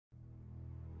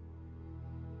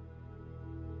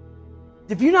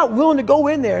If you're not willing to go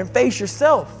in there and face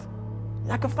yourself, you're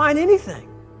not gonna find anything.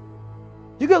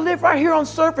 You're gonna live right here on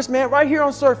surface, man, right here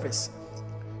on surface.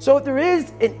 So if there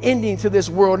is an ending to this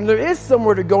world and there is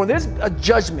somewhere to go and there's a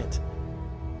judgment,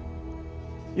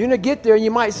 you're gonna get there and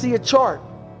you might see a chart.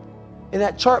 And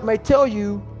that chart may tell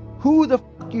you who the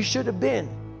fuck you should have been.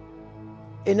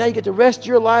 And now you get the rest of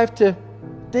your life to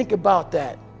think about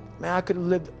that. Man, I could have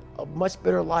lived a much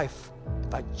better life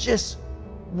if I just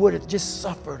would have just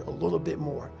suffered a little bit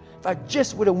more. If I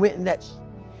just would have went in that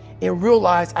and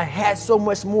realized I had so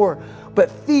much more. But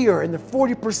fear and the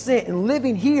 40% and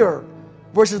living here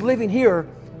versus living here,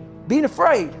 being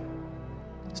afraid,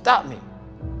 stop me.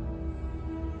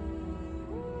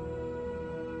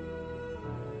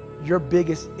 Your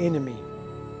biggest enemy,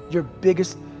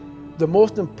 the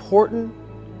most important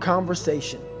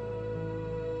conversation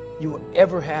you will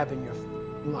ever have in your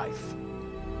life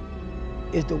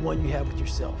is the one you have with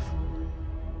yourself.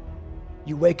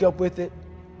 You wake up with it,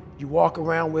 you walk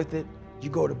around with it, you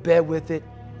go to bed with it,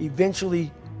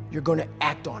 eventually you're gonna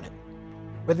act on it,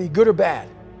 whether you're good or bad.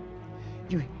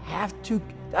 You have to,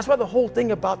 that's why the whole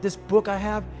thing about this book I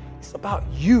have, it's about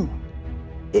you.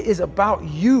 It is about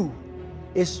you.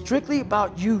 It's strictly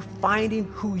about you finding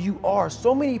who you are.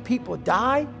 So many people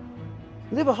die,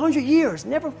 live 100 years,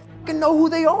 never fucking know who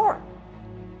they are.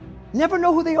 Never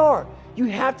know who they are. You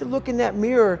have to look in that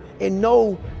mirror and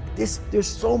know there's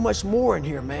so much more in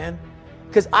here, man.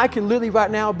 Because I can literally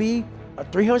right now be a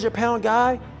 300-pound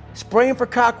guy spraying for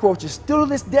cockroaches still to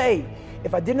this day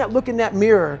if I did not look in that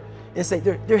mirror and say,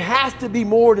 there has to be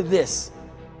more to this.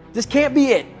 This can't be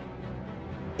it.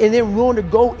 And then willing to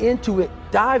go into it,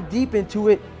 dive deep into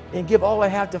it, and give all I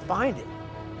have to find it.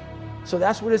 So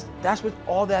that's what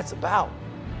all that's about.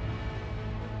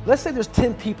 Let's say there's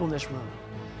 10 people in this room,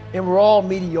 and we're all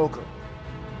mediocre.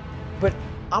 But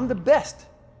I'm the best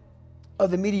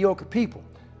of the mediocre people.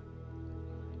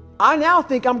 I now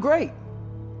think I'm great.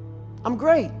 I'm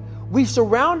great. We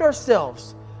surround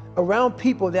ourselves around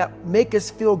people that make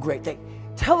us feel great. They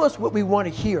tell us what we want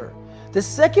to hear. The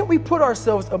second we put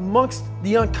ourselves amongst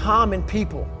the uncommon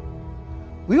people,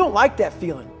 we don't like that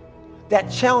feeling, that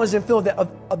challenging feeling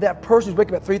of that person who's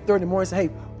waking up at 3:30 in the morning and say, hey,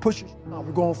 push your on,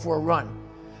 we're going for a run.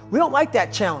 We don't like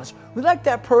that challenge. We like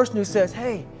that person who says,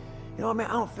 hey, you know what, man,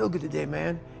 I don't feel good today,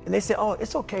 man. And they say, oh,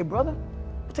 it's okay, brother.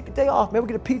 We'll take a day off, man. We'll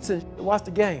get a pizza and watch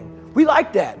the game. We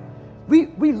like that.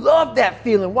 We love that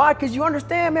feeling. Why? Because you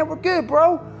understand, man, we're good,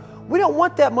 bro. We don't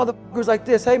want that motherfuckers like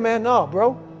this. Hey, man, no,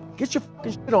 bro. Get your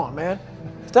fucking shit on, man.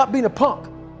 Stop being a punk.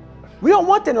 We don't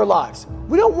want that in our lives.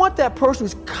 We don't want that person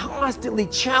who's constantly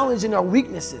challenging our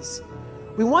weaknesses.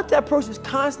 We want that person who's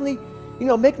constantly,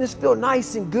 making us feel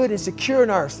nice and good and secure in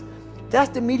ours. That's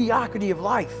the mediocrity of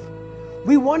life.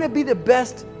 We want to be the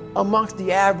best amongst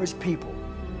the average people.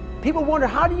 People wonder,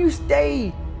 how do you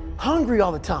stay hungry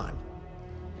all the time?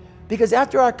 Because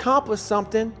after I accomplish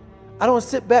something, I don't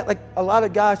sit back like a lot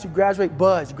of guys who graduate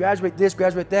buds, graduate this,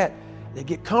 graduate that. They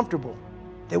get comfortable.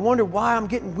 They wonder why I'm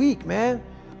getting weak, man.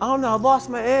 I don't know, I lost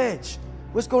my edge.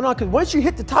 What's going on? Because once you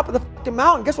hit the top of the fucking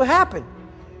mountain, guess what happened?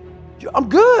 I'm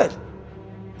good.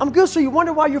 I'm good, so you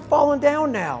wonder why you're falling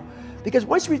down now. Because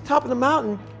once you reach the top of the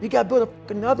mountain, you got to build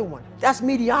another one. That's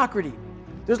mediocrity.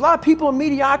 There's a lot of people in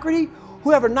mediocrity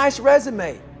who have a nice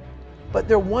resume, but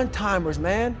they're one-timers,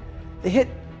 man. They hit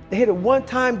a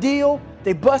one-time deal,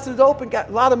 they busted it open, got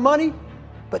a lot of money,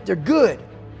 but they're good.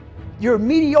 You're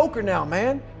mediocre now,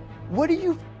 man. What are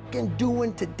you fucking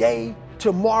doing today,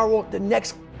 tomorrow, the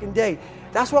next fucking day?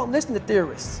 That's why I don't listen to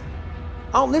theorists.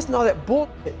 I don't listen to all that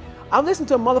bullshit. I listen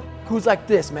to a motherfucker who's like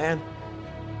this, man.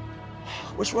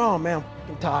 What's wrong, man? I'm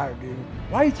fucking tired, dude.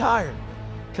 Why are you tired?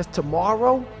 Because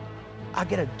tomorrow, I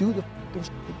gotta do the fucking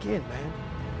shit again, man.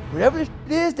 Whatever the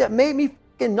shit is that made me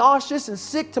fucking nauseous and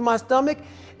sick to my stomach,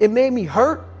 it made me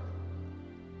hurt.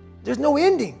 There's no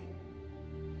ending.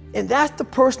 And that's the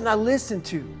person I listen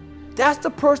to. That's the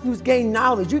person who's gained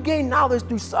knowledge. You gain knowledge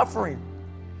through suffering.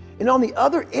 And on the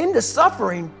other end of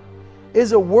suffering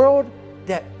is a world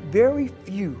that very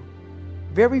few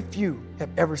have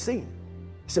ever seen.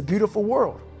 It's a beautiful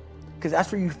world because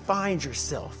that's where you find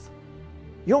yourself.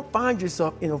 You don't find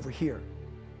yourself in over here.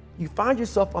 You find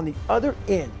yourself on the other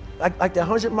end. Like the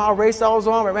 100-mile race I was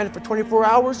on, I ran it for 24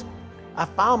 hours. I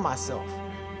found myself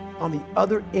on the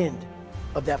other end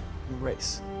of that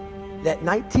race. That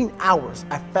 19 hours,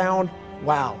 I found,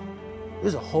 wow,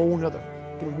 there's a whole nother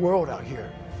world out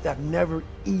here that I've never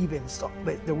even saw.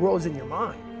 But the world's in your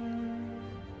mind.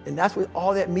 And that's what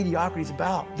all that mediocrity is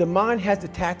about. The mind has the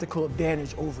tactical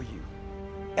advantage over you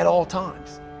at all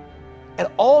times.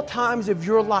 At all times of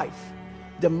your life,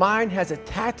 the mind has a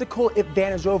tactical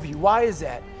advantage over you. Why is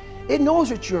that? It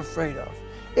knows what you're afraid of.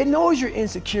 It knows your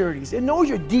insecurities. It knows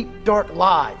your deep, dark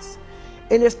lies.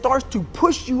 And it starts to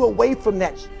push you away from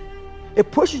that.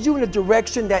 It pushes you in a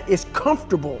direction that is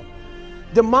comfortable.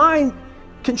 The mind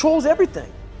controls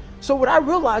everything. So what I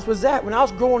realized was that when I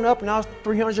was growing up and I was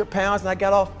 300 pounds and I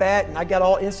got all fat and I got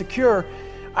all insecure,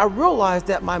 I realized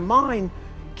that my mind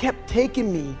kept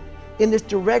taking me in this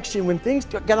direction. When things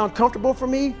got uncomfortable for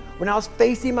me, when I was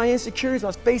facing my insecurities, I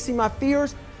was facing my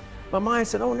fears, my mind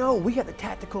said, oh no, we have the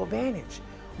tactical advantage.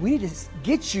 We need to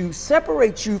get you,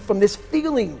 separate you from this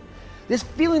feeling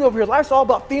over here. Life's all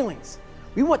about feelings.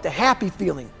 We want the happy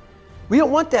feeling. We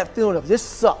don't want that feeling of this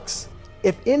sucks.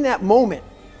 If in that moment,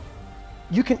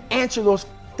 you can answer those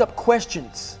up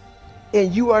questions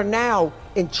and you are now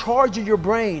in charge of your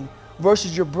brain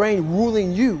versus your brain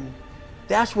ruling you,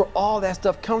 that's where all that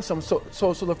stuff comes from. So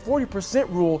the 40%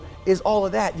 rule is all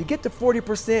of that. You get to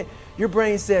 40%, your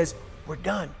brain says, we're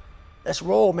done. Let's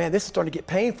roll, man. This is starting to get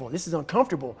painful. This is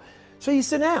uncomfortable. So you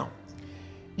sit down.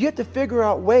 You have to figure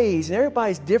out ways, and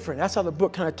everybody's different. That's how the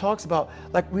book kind of talks about,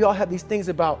 like we all have these things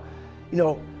about,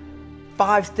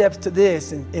 5 steps to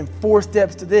this and 4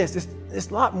 steps to this. It's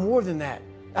a lot more than that.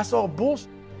 That's all bullshit.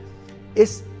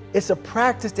 It's a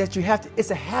practice that you have to,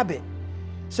 it's a habit.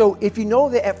 So if you know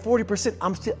that at 40%,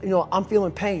 I'm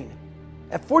feeling pain.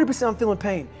 At 40%, I'm feeling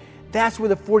pain. That's where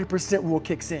the 40% rule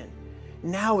kicks in.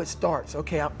 Now it starts.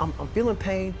 Okay, I'm feeling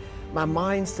pain. My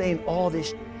mind's saying all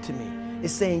this to me.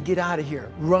 It's saying, get out of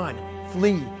here, run,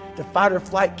 flee. The fight or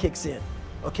flight kicks in.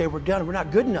 Okay, we're done. We're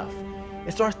not good enough.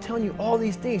 It starts telling you all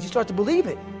these things. You start to believe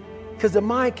it because the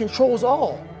mind controls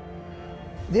all.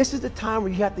 This is the time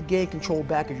where you have to gain control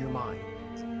back of your mind.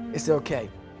 It's okay.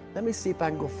 Let me see if I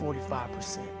can go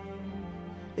 45%.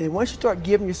 And once you start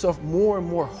giving yourself more and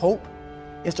more hope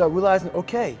and start realizing,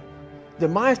 okay, the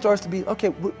mind starts to be, okay,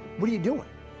 what are you doing?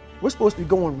 We're supposed to be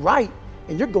going right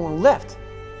and you're going left.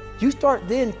 You start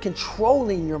then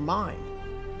controlling your mind.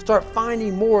 Start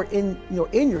finding more in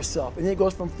yourself. And then it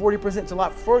goes from 40% to a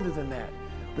lot further than that.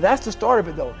 But that's the start of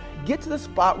it though. Get to the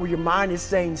spot where your mind is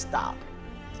saying stop.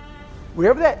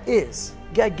 Wherever that is,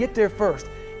 you gotta get there first.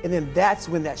 And then that's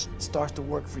when that starts to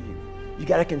work for you. You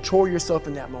gotta control yourself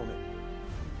in that moment.